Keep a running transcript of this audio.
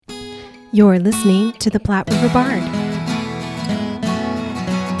You're listening to the Platte River Bard.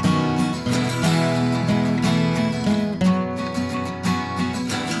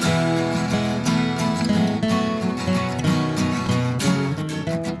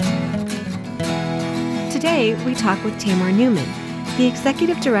 Today, we talk with Tamar Newman, the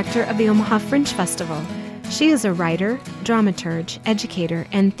Executive Director of the Omaha Fringe Festival. She is a writer, dramaturge, educator,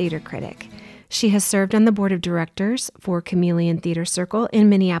 and theater critic. She has served on the board of directors for Chameleon Theater Circle in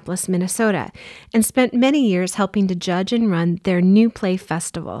Minneapolis, Minnesota, and spent many years helping to judge and run their New Play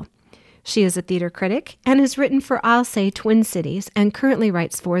Festival. She is a theater critic and has written for I'll Say Twin Cities and currently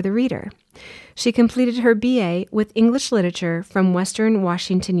writes for The Reader. She completed her BA with English Literature from Western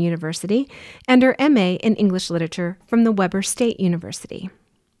Washington University and her MA in English Literature from the Weber State University.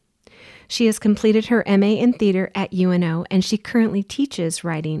 She has completed her MA in theater at UNO, and she currently teaches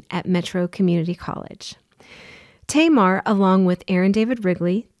writing at Metro Community College. Tamar, along with Aaron David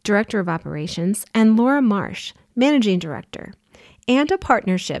Wrigley, Director of Operations, and Laura Marsh, Managing Director, and a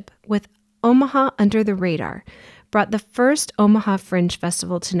partnership with Omaha Under the Radar, brought the first Omaha Fringe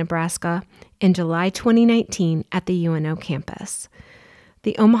Festival to Nebraska in July 2019 at the UNO campus.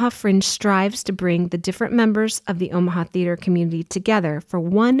 The Omaha Fringe strives to bring the different members of the Omaha theater community together for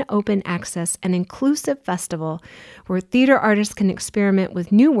one open access and inclusive festival where theater artists can experiment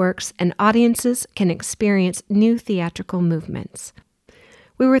with new works and audiences can experience new theatrical movements.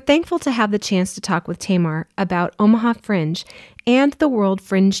 We were thankful to have the chance to talk with Tamar about Omaha Fringe and the World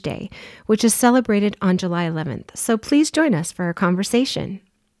Fringe Day, which is celebrated on July 11th. So please join us for our conversation.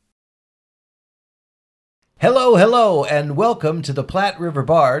 Hello, and welcome to the Platte River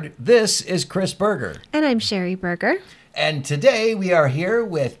Bard. This is Chris Berger. And I'm Sherry Berger. And today we are here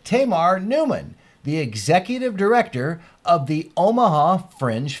with Tamar Newman, the Executive Director of the Omaha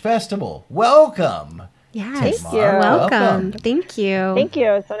Fringe Festival. Welcome. Yes, Tamar. welcome. Thank you. Thank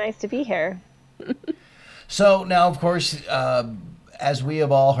you. It's so nice to be here. So now, of course, as we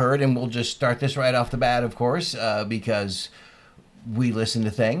have all heard, and we'll just start this right off the bat, of course, because we listen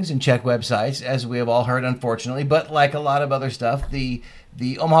to things and check websites, as we have all heard, unfortunately. But like a lot of other stuff, the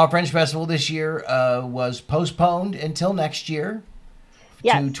Omaha Fringe Festival this year was postponed until next year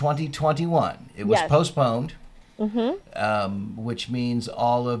to 2021. It was postponed, which means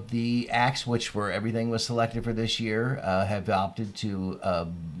all of the acts, everything was selected for this year, have opted to,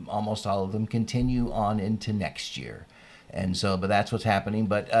 almost all of them, continue on into next year. And so, but that's what's happening.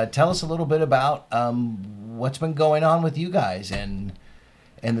 But tell us a little bit about what's been going on with you guys and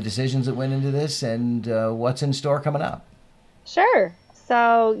the decisions that went into this and what's in store coming up. Sure.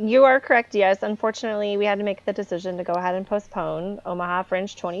 So you are correct. Yes. Unfortunately, we had to make the decision to go ahead and postpone Omaha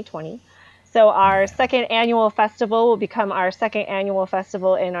Fringe 2020. So our second annual festival will become our second annual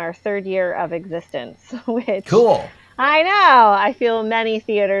festival in our third year of existence. Which, cool. I know. I feel many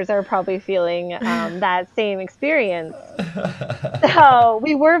theaters are probably feeling that same experience. So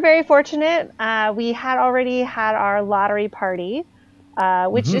we were very fortunate. We had already had our lottery party,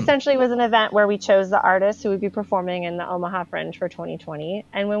 which essentially was an event where we chose the artists who would be performing in the Omaha Fringe for 2020.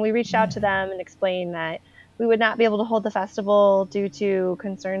 And when we reached out to them and explained that we would not be able to hold the festival due to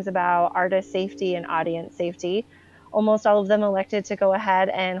concerns about artist safety and audience safety, almost all of them elected to go ahead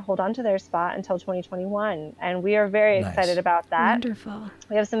and hold on to their spot until 2021. And we are very excited about that. Wonderful.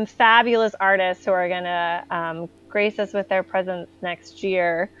 We have some fabulous artists who are going to grace us with their presence next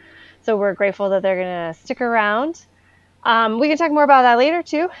year. So we're grateful that they're going to stick around. We can talk more about that later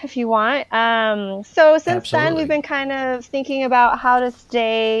too, if you want. So since then, we've been kind of thinking about how to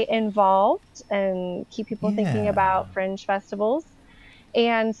stay involved and keep people thinking about Fringe festivals.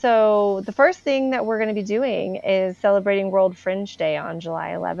 And so the first thing that we're going to be doing is celebrating World Fringe Day on July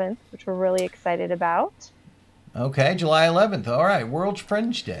 11th, which we're really excited about. Okay, July 11th. All right, World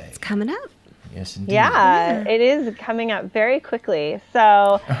Fringe Day. It's coming up. Yes, indeed. Yeah, it is coming up very quickly.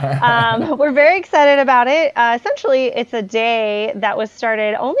 So we're very excited about it. Essentially, it's a day that was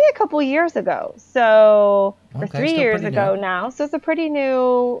started only a couple years ago. So, or 3 years ago now. So it's a pretty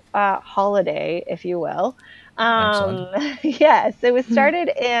new holiday, if you will. Yes, it was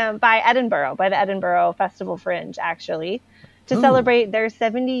started by the Edinburgh Festival Fringe, actually, to celebrate their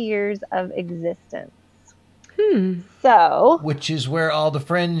 70 years of existence. So, which is where all the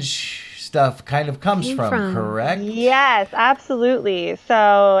Fringe stuff kind of comes from, correct? Yes, absolutely.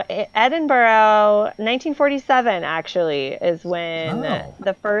 So Edinburgh, 1947 actually is when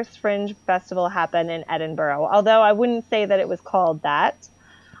the first Fringe Festival happened in Edinburgh, although I wouldn't say that it was called that.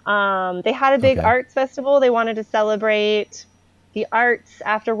 They had a big arts festival. They wanted to celebrate the arts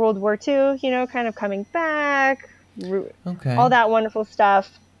after World War II, kind of coming back, all that wonderful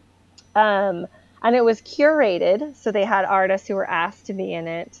stuff. And it was curated, so they had artists who were asked to be in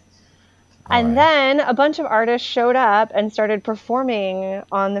it. And then a bunch of artists showed up and started performing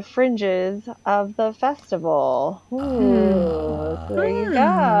on the fringes of the festival. Ooh, so there you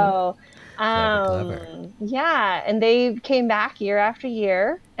go. Clever. Yeah, and they came back year after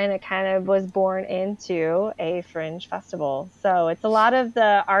year, and it kind of was born into a fringe festival. So it's a lot of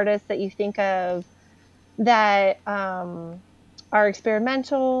the artists that you think of that are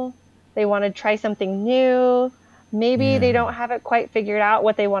experimental. They want to try something new. Maybe they don't have it quite figured out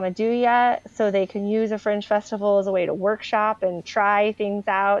what they want to do yet, so they can use a fringe festival as a way to workshop and try things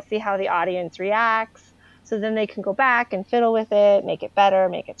out, see how the audience reacts. So then they can go back and fiddle with it, make it better,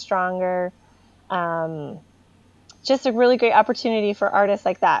 make it stronger. Just a really great opportunity for artists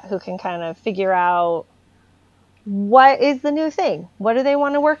like that who can kind of figure out what is the new thing? What do they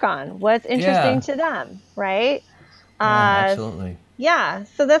want to work on? What's interesting to them, right? Absolutely. Yeah,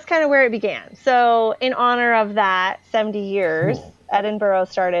 so that's kind of where it began. So in honor of that 70 years, Edinburgh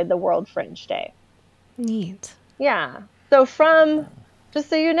started the World Fringe Day. Neat. Yeah. So just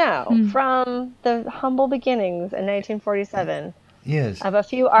so you know, from the humble beginnings in 1947 of a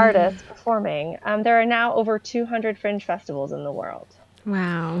few artists performing, there are now over 200 fringe festivals in the world.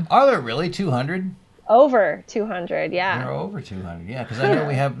 Wow. Are there really 200? Over 200, yeah. There are over 200, yeah. Because I know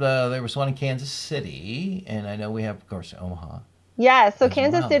we have, there was one in Kansas City, and I know we have, of course, Omaha. Yeah, so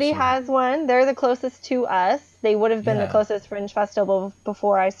Kansas City has one. They're the closest to us. They would have been the closest fringe festival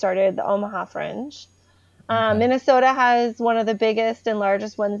before I started the Omaha Fringe. Minnesota has one of the biggest and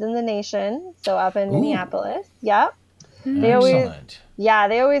largest ones in the nation. So up in Minneapolis. Yep. Excellent.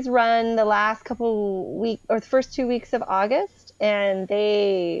 They always run the last couple weeks or the first 2 weeks of August, and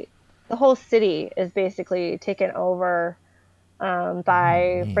the whole city is basically taken over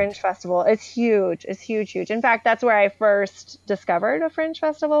by Fringe Festival. It's huge. It's huge, huge. In fact, that's where I first discovered a Fringe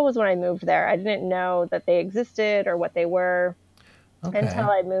Festival was when I moved there. I didn't know that they existed or what they were until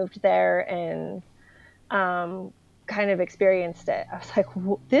I moved there and kind of experienced it. I was like,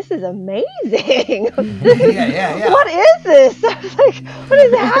 this is amazing. What is this? I was like, what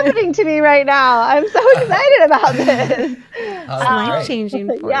is happening to me right now? I'm so excited about this. It's life-changing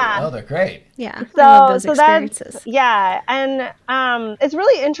for you. Oh, they're great. Yeah, I love those and experiences. it's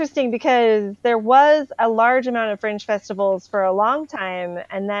really interesting because there was a large amount of fringe festivals for a long time,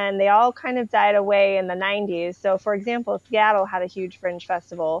 and then they all kind of died away in the 90s. So, for example, Seattle had a huge fringe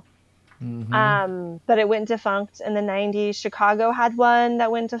festival. But it went defunct in the 90s. Chicago had one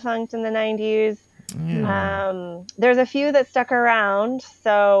that went defunct in the 90s. There's a few that stuck around.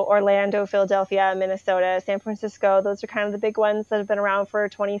 So Orlando, Philadelphia, Minnesota, San Francisco, those are kind of the big ones that have been around for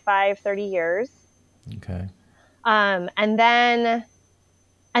 25, 30 years. Okay. And then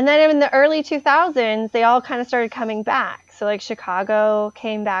in the early 2000s, they all kind of started coming back. So like Chicago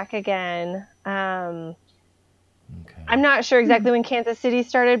came back again. I'm not sure exactly when Kansas City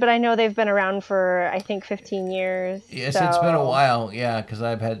started, but I know they've been around for, I think, 15 years. Yes, it's been a while, because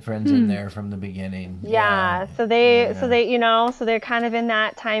I've had friends in there from the beginning. So they're kind of in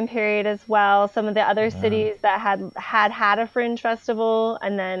that time period as well. Some of the other cities that had a fringe festival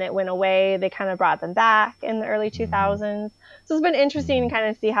and then it went away, they kind of brought them back in the early 2000s. So it's been interesting to kind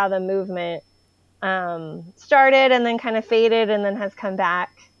of see how the movement started and then kind of faded and then has come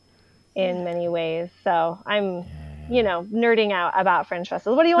back in many ways. So I'm nerding out about Fringe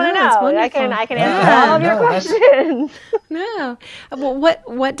Festival. What do you want to know? I can answer all of your questions. No. Well,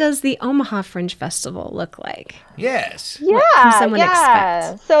 what does the Omaha Fringe Festival look like? Yes. What can someone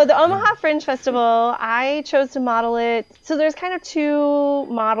expect? So the Omaha Fringe Festival, I chose to model it. So there's kind of two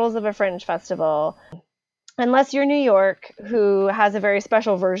models of a Fringe Festival. Unless you're New York, who has a very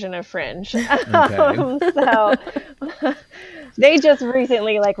special version of Fringe. So they just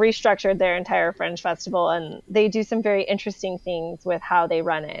recently restructured their entire Fringe Festival, and they do some very interesting things with how they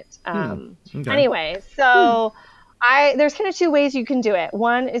run it. Anyway, so there's kind of two ways you can do it.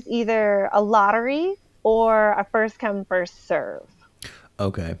 One is either a lottery or a first come, first serve.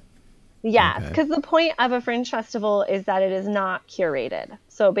 Okay. Yes, because the point of a Fringe Festival is that it is not curated.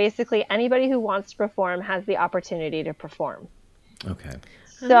 So basically, anybody who wants to perform has the opportunity to perform. Okay.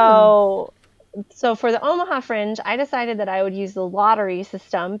 So for the Omaha Fringe, I decided that I would use the lottery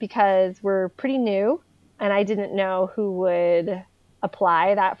system because we're pretty new, and I didn't know who would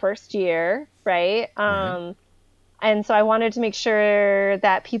apply that first year, right? And so I wanted to make sure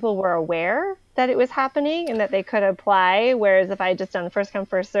that people were aware that it was happening and that they could apply. Whereas if I had just done first come,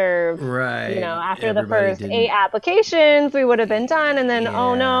 first serve, after the first 8 applications, we would have been done. And then,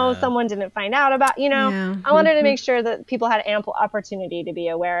 oh no, someone didn't find out about, I wanted to make sure that people had ample opportunity to be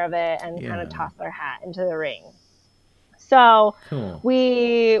aware of it and kind of toss their hat into the ring. So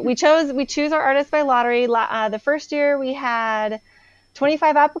we choose our artists by lottery. The first year we had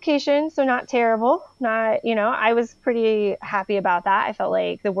 25 applications, so not terrible. Not, I was pretty happy about that. I felt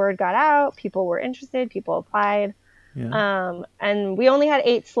like the word got out, people were interested, people applied. Yeah. And we only had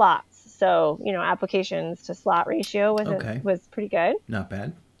 8 slots. So, applications to slot ratio was pretty good. Not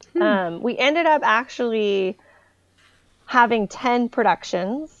bad. We ended up actually having 10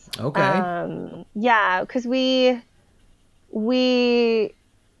 productions. Okay. Yeah, because we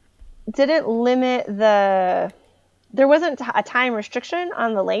didn't limit there wasn't a time restriction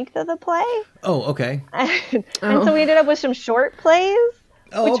on the length of the play. Oh, okay. And so we ended up with some short plays,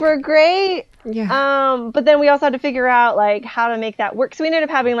 which were great. Yeah. But then we also had to figure out like how to make that work. So we ended up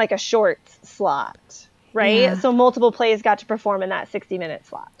having like a short slot, right? Yeah. So multiple plays got to perform in that 60-minute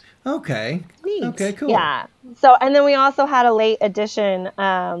slot. Okay. Neat. Okay, cool. Yeah. So, and then we also had a late edition.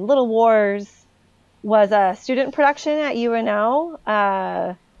 Little Wars was a student production at UNO.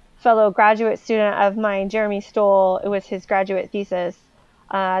 Fellow graduate student of mine, Jeremy Stoll, it was his graduate thesis.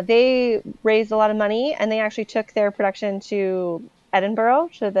 They raised a lot of money, and they actually took their production to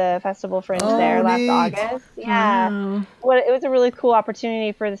Edinburgh, to the Festival Fringe there last August. Yeah. Wow. Well, it was a really cool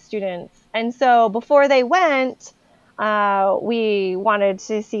opportunity for the students. And so before they went, we wanted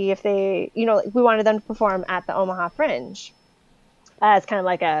to see if we wanted them to perform at the Omaha Fringe as kind of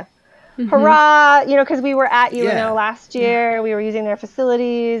like a hurrah, because we were at UNO last year. We were using their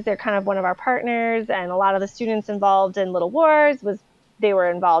facilities. They're kind of one of our partners, and a lot of the students involved in Little Wars they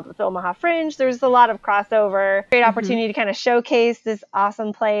were involved with the Omaha Fringe. There's a lot of crossover. Great opportunity to kind of showcase this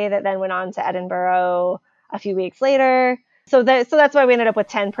awesome play that then went on to Edinburgh a few weeks later. So that's why we ended up with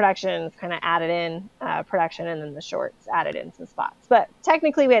 10 productions, kind of added in production, and then the shorts added in some spots. But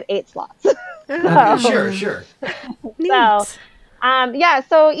technically we had 8 slots. Okay, sure. Neat.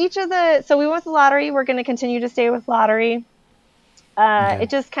 So we went with the lottery. We're going to continue to stay with lottery. It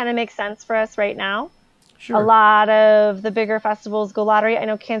just kind of makes sense for us right now. Sure. A lot of the bigger festivals go lottery. I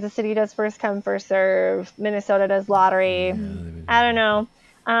know Kansas City does first come, first serve. Minnesota does lottery. I don't know.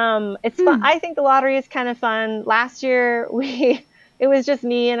 It's fun. I think the lottery is kind of fun. Last year it was just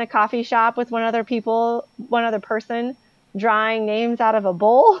me in a coffee shop with one other person drawing names out of a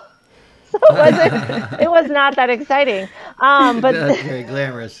bowl. So it was not that exciting. But that's very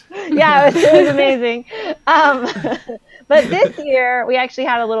glamorous. Yeah, it was amazing. But this year we actually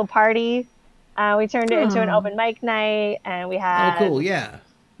had a little party. We turned it into an open mic night, and we had cool, yeah.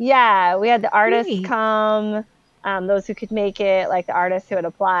 Yeah, we had the artists Neat. come, those who could make it, like the artists who had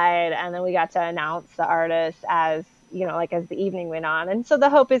applied, and then we got to announce the artists as the evening went on. And so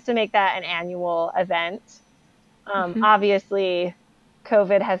the hope is to make that an annual event. Obviously,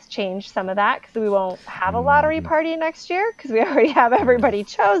 COVID has changed some of that because we won't have a lottery party next year because we already have everybody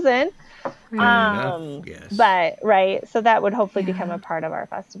chosen. Yes. But right, so that would hopefully become a part of our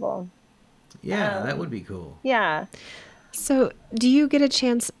festival. Yeah, that would be cool. Yeah. So, do you get a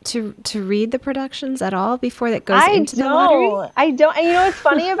chance to read the productions at all before that goes into the lottery? I don't. And what's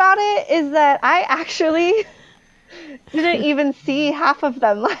funny about it is that I actually didn't even see half of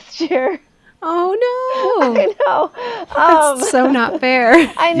them last year. Oh no! I know. That's so not fair.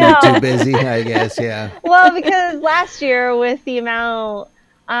 I know. You're too busy, I guess. Yeah. Well, because last year with the amount,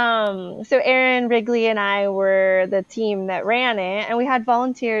 so Aaron Wrigley and I were the team that ran it, and we had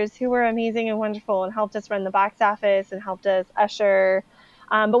volunteers who were amazing and wonderful and helped us run the box office and helped us usher.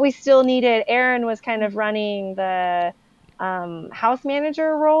 But we still needed. Aaron was kind of running the house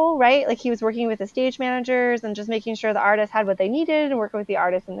manager role, right? Like he was working with the stage managers and just making sure the artists had what they needed and working with the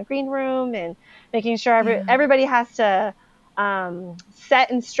artists in the green room and making sure everybody has to set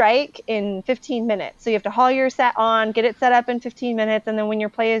and strike in 15 minutes. So you have to haul your set on, get it set up in 15 minutes, and then when your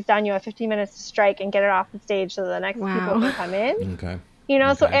play is done, you have 15 minutes to strike and get it off the stage so the next people can come in. Okay.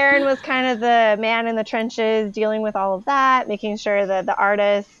 So Aaron was kind of the man in the trenches dealing with all of that, making sure that the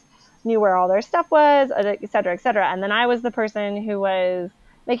artists knew where all their stuff was, et cetera, et cetera. And then I was the person who was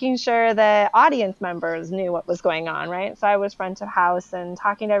making sure the audience members knew what was going on, right? So I was front of house and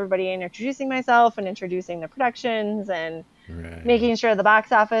talking to everybody and introducing myself and introducing the productions and making sure the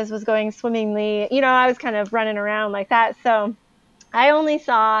box office was going swimmingly. I was kind of running around like that. So I only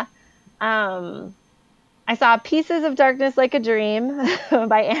saw, Pieces of Darkness Like a Dream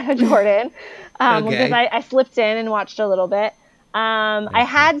by Anna Jordan, because I slipped in and watched a little bit. I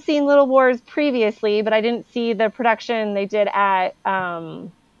had seen Little Wars previously, but I didn't see the production they did at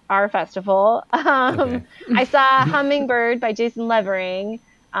our festival. I saw Hummingbird by Jason Levering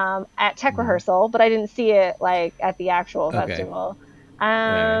at tech rehearsal, but I didn't see it like at the actual festival.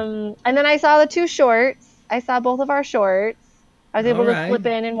 And then I saw the 2 shorts. I saw both of our shorts. I was able to slip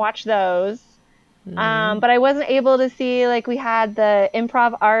in and watch those. But I wasn't able to see, like, we had the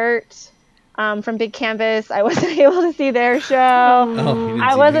improv art from Big Canvas. I wasn't able to see their show. Oh, you didn't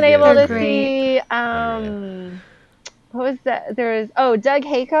I see wasn't me able there. to They're see what was that? There was Doug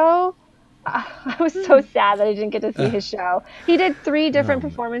Hayco. I was so sad that I didn't get to see his show. He did 3 different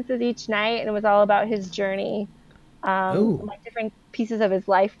performances each night, and it was all about his journey, Oh, like different pieces of his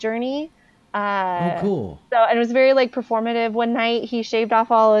life journey. oh, cool. So, and it was very like performative. One night he shaved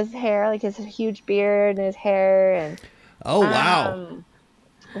off all his hair, like his huge beard and his hair, and Oh, wow. um,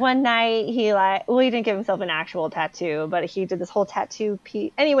 one night he didn't give himself an actual tattoo, but he did this whole tattoo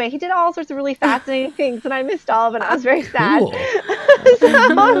piece. Anyway, he did all sorts of really fascinating things, and I missed all of it. I was very sad. Cool. So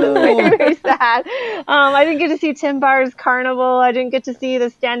I was very, very sad. I didn't get to see Tim Barr's Carnival. I didn't get to see the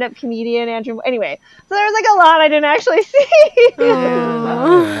stand-up comedian Andrew. Anyway, so there was like a lot I didn't actually see.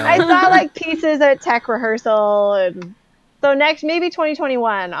 I saw like pieces at tech rehearsal, and so maybe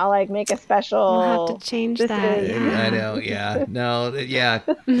 2021, I'll like make a special. We'll have to change that. I know. Yeah. No. Yeah.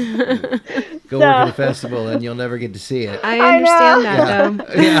 Go work at a festival and you'll never get to see it. I understand that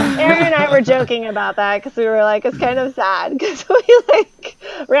though. Yeah. Aaron and I were joking about that because we were like, it's kind of sad because we like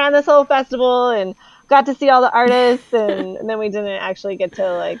ran this whole festival and got to see all the artists, and then we didn't actually get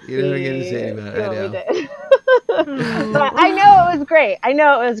to like You never get to see anybody. I what know. we did. But I know it was great. I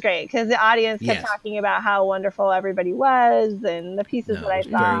know it was great because the audience kept Yes. talking about how wonderful everybody was and the pieces No, that I it was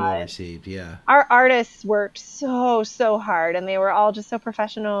very well saw. received. Yeah. Our artists worked so hard, and they were all just so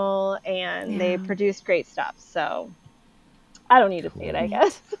professional, and they produced great stuff. So I don't need to see it, I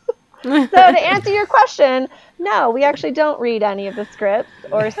guess. So to answer your question, no, we actually don't read any of the scripts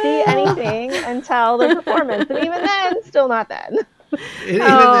or see anything until the performance, and even then, still not then. Even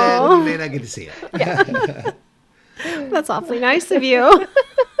then, you may not get to see it. That's awfully nice of you.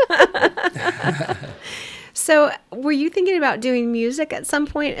 So, were you thinking about doing music at some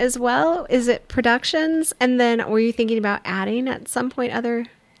point as well? Is it productions? And then were you thinking about adding at some point other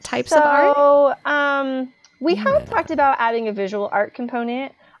types of art? So, we have talked about adding a visual art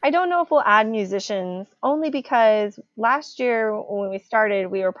component. I don't know if we'll add musicians, only because last year when we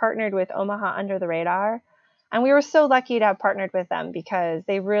started, we were partnered with Omaha Under the Radar. And we were so lucky to have partnered with them because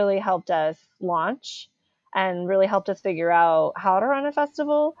they really helped us launch and really helped us figure out how to run a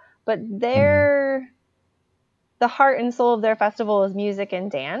festival. But the heart and soul of their festival is music and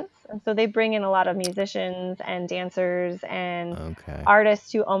dance. And so they bring in a lot of musicians and dancers and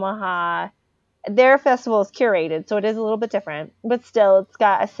artists to Omaha. Their festival is curated, so it is a little bit different, but still it's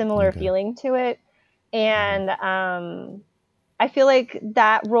got a similar feeling to it. And I feel like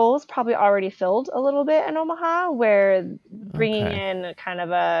that role is probably already filled a little bit in Omaha, where bringing in kind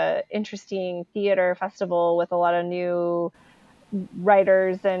of a interesting theater festival with a lot of new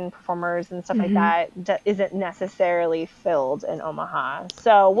writers and performers and stuff like that isn't necessarily filled in Omaha.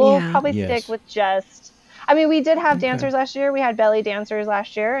 So we'll probably stick with just, I mean, we did have dancers last year. We had belly dancers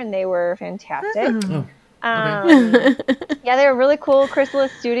last year, and they were fantastic. Yeah, they were really cool.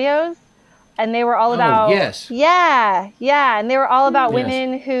 Chrysalis Studios. And they were all about, and they were all about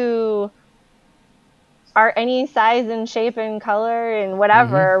women who are any size and shape and color and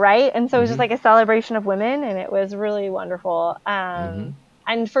whatever, right? And so it was just like a celebration of women, and it was really wonderful. And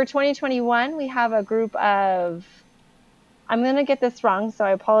for 2021, we have a group of, I'm going to get this wrong, so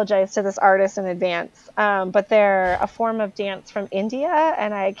I apologize to this artist in advance, but they're a form of dance from India,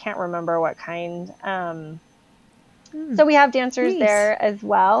 and I can't remember what kind. So we have dancers there as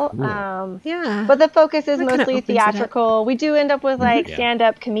well. Yeah. But the focus is That kinda mostly opens it theatrical. We do end up with like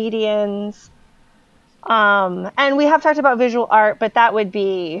stand-up comedians. And we have talked about visual art, but that would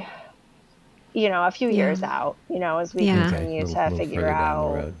be, a few years out, as we continue to figure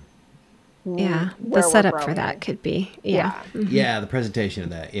out. The setup for that could be, the presentation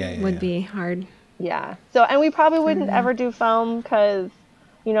of that, would be hard. Yeah. So, and we probably wouldn't ever do film because,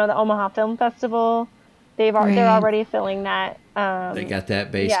 the Omaha Film Festival, they're already filling that. They got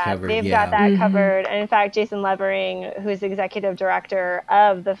that base covered. They've got that covered. And in fact, Jason Levering, who's executive director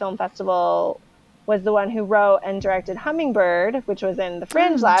of the film festival, was the one who wrote and directed Hummingbird, which was in the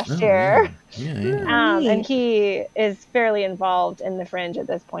Fringe last year. And he is fairly involved in the Fringe at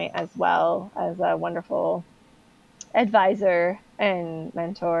this point as well, as a wonderful advisor and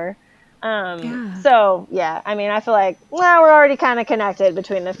mentor. So I mean, I feel like we're already kind of connected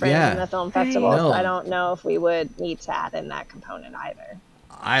between the Fringe and the film festival. So I don't know if we would need to add in that component either.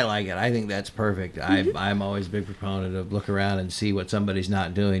 I like it. I think that's perfect. I'm always a big proponent of look around and see what somebody's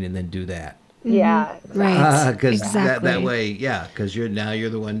not doing and then do that. Yeah, right. Because that way, because you're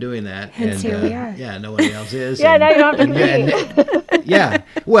the one doing that, Hence and here we are. Yeah, nobody else is. Now you don't have to compete. Yeah.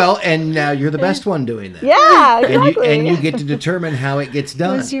 Well, and now you're the best one doing that. Yeah, exactly. And you get to determine how it gets It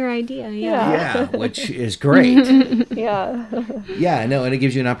done. was your idea, Yeah, which is great. Yeah. Yeah, no, and it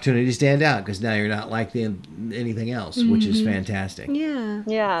gives you an opportunity to stand out because now you're not like anything else, which is fantastic. Yeah.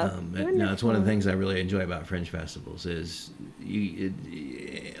 Yeah. No, it's one of the things I really enjoy about Fringe festivals is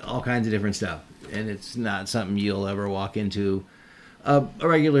all kinds of different stuff, and it's not something you'll ever walk into a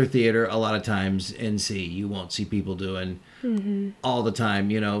regular theater a lot of times and see. You won't see people doing all the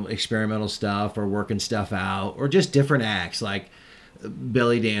time, experimental stuff or working stuff out or just different acts like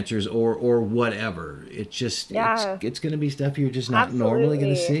belly dancers or whatever. It's just it's going to be stuff you're just not normally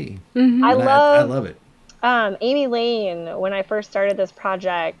going to see. I love it. Amy Lane, when I first started this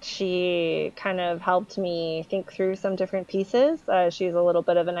project, she kind of helped me think through some different pieces. She's a little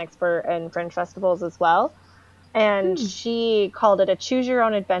bit of an expert in Fringe festivals as well. And she called it a choose your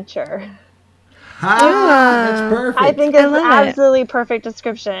own adventure. That's perfect. I think it's absolutely perfect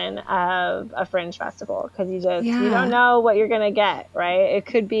description of a Fringe festival because you don't know what you're going to get, right? It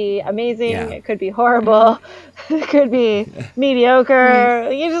could be amazing. Yeah. It could be horrible. It could be mediocre.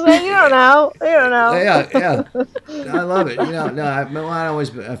 Right. You don't know. You don't know. Yeah. I love it. I'm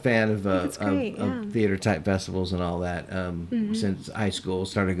always been a fan of theater type festivals and all that since high school.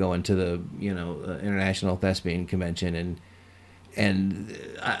 Started going to the, International Thespian Convention and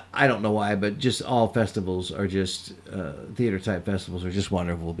I don't know why, but just all festivals are just theater type festivals are just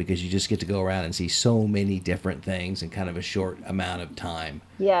wonderful because you just get to go around and see so many different things in kind of a short amount of time.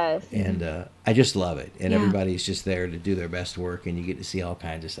 Yes. And I just love it. And everybody's just there to do their best work, and you get to see all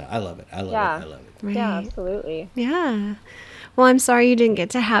kinds of stuff. I love it. I love it. Right. Yeah, absolutely. Yeah. Well, I'm sorry you didn't get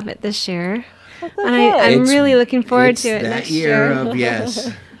to have it this year. That's okay. I'm really looking forward to it next year. Yes.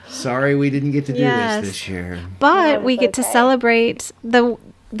 Sorry we didn't get to do this year. But we get to celebrate the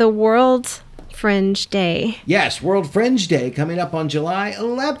World Fringe Day. Yes, World Fringe Day coming up on July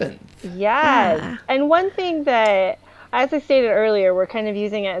 11th. Yes. Yeah. And one thing that, as I stated earlier, we're kind of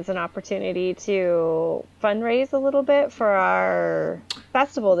using it as an opportunity to fundraise a little bit for our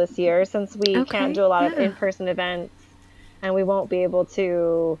festival this year since we can't do a lot of in-person events and we won't be able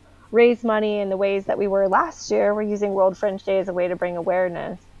to raise money in the ways that we were last year. We're using World Fringe Day as a way to bring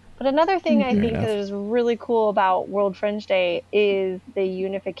awareness. But another thing I think that is really cool about World Fringe Day is the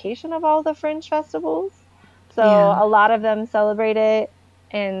unification of all the Fringe festivals. So a lot of them celebrate it,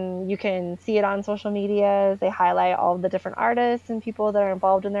 and you can see it on social media. They highlight all the different artists and people that are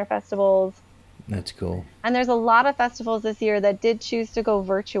involved in their festivals. That's cool. And there's a lot of festivals this year that did choose to go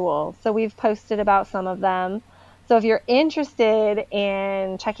virtual. So we've posted about some of them. So if you're interested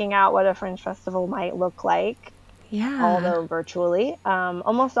in checking out what a Fringe festival might look like, although virtually,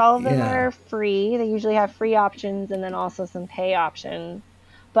 almost all of them are free. They usually have free options and then also some pay options.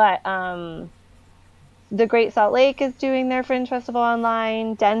 But the Great Salt Lake is doing their Fringe festival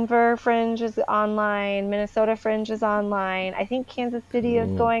online. Denver Fringe is online. Minnesota Fringe is online. I think Kansas City is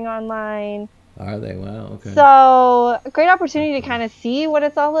going online. Are they? Wow, okay. So a great opportunity to kind of see what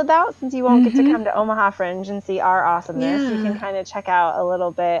it's all about since you won't get to come to Omaha Fringe and see our awesomeness. You can kind of check out a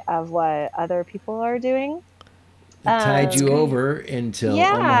little bit of what other people are doing. Tied you over until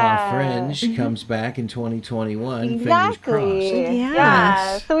Omaha Fringe comes back in 2021. Exactly. Fingers crossed.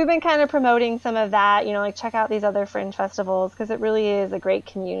 Yeah. So we've been kind of promoting some of that, check out these other Fringe festivals because it really is a great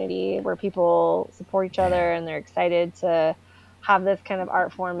community where people support each other and they're excited to have this kind of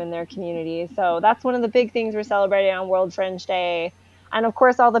art form in their community. So that's one of the big things we're celebrating on World Fringe Day. And of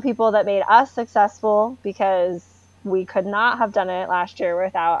course, all the people that made us successful because we could not have done it last year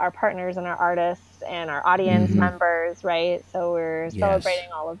without our partners and our artists and our audience members, right? So we're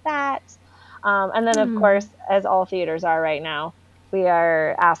celebrating all of that. And then, of course, as all theaters are right now, we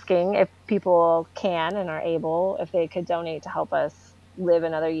are asking if people can and are able, if they could donate to help us live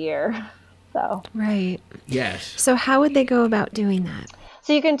another year. So right. Yes. So how would they go about doing that?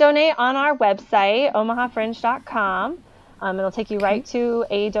 So you can donate on our website, omahafringe.com. It'll take you right to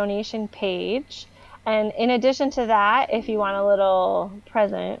a donation page. And in addition to that, if you want a little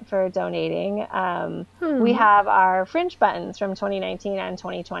present for donating, we have our Fringe buttons from 2019 and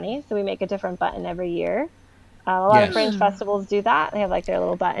 2020. So we make a different button every year. A lot of Fringe festivals do that. They have like their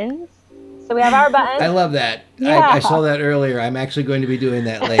little buttons. So we have our buttons. I love that. Yeah. I saw that earlier. I'm actually going to be doing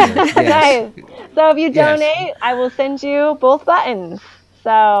that later. Yes. Nice. So if you donate, I will send you both buttons.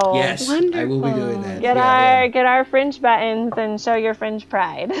 So Yes, I will be doing that. get our fringe buttons and show your fringe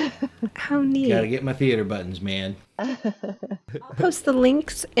pride. How neat. Gotta get my theater buttons, man. I'll post the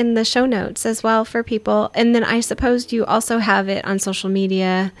links in the show notes as well for people. And then I suppose you also have it on social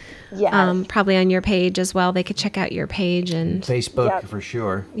media. Yes. Probably on your page as well. They could check out your page and Facebook for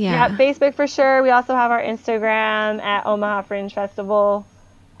sure. Yeah. Facebook for sure. We also have our Instagram at Omaha Fringe Festival,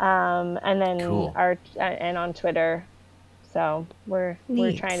 and then and on Twitter. So we're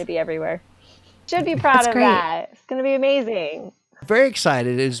trying to be everywhere. Should be proud of that. It's going to be amazing. Very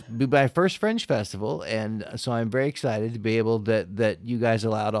excited. It's my first Fringe Festival, and so I'm very excited to be able that you guys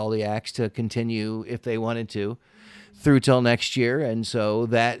allowed all the acts to continue if they wanted to through till next year, and so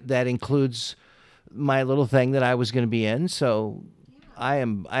that includes my little thing that I was going to be in. So I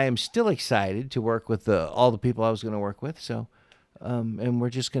am still excited to work with all the people I was going to work with. So and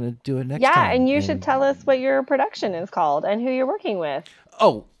we're just going to do it next time. Yeah, and you should tell us what your production is called and who you're working with.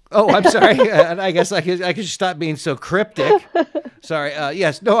 Oh, I'm sorry. I guess I could stop being so cryptic. Sorry.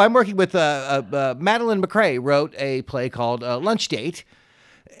 Yes. No, I'm working with Madeline McCrae wrote a play called Lunch Date,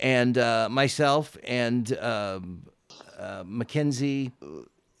 and myself and Mackenzie.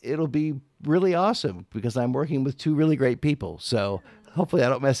 It'll be really awesome because I'm working with two really great people. So hopefully I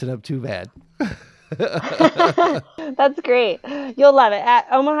don't mess it up too bad. That's great. You'll love it. At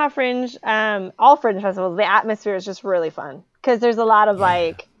Omaha Fringe, all Fringe festivals, the atmosphere is just really fun because there's a lot of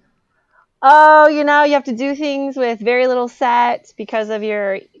you have to do things with very little set because of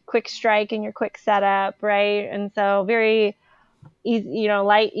your quick strike and your quick setup, right? And so very easy,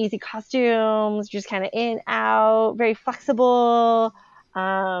 light, easy costumes, just kind of in, out, very flexible.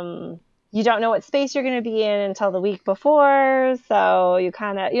 You don't know what space you're going to be in until the week before. So you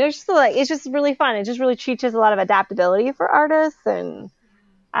kind of, it's just really fun. It just really teaches a lot of adaptability for artists. And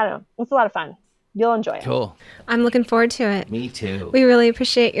I don't know, it's a lot of fun. You'll enjoy it. Cool. I'm looking forward to it. Me too. We really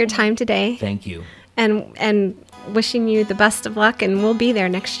appreciate your time today. Thank you. And wishing you the best of luck, and we'll be there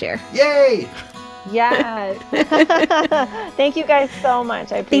next year. Yay! Yes. Thank you guys so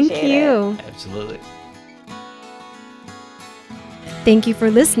much. I appreciate it. Thank you. Absolutely. Thank you for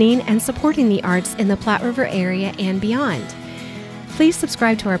listening and supporting the arts in the Platte River area and beyond. Please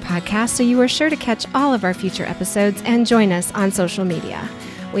subscribe to our podcast so you are sure to catch all of our future episodes and join us on social media.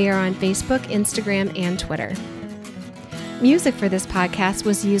 We are on Facebook, Instagram, and Twitter. Music for this podcast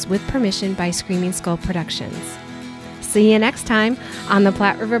was used with permission by Screaming Skull Productions. See you next time on the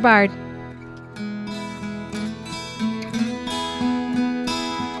Platte River Bard.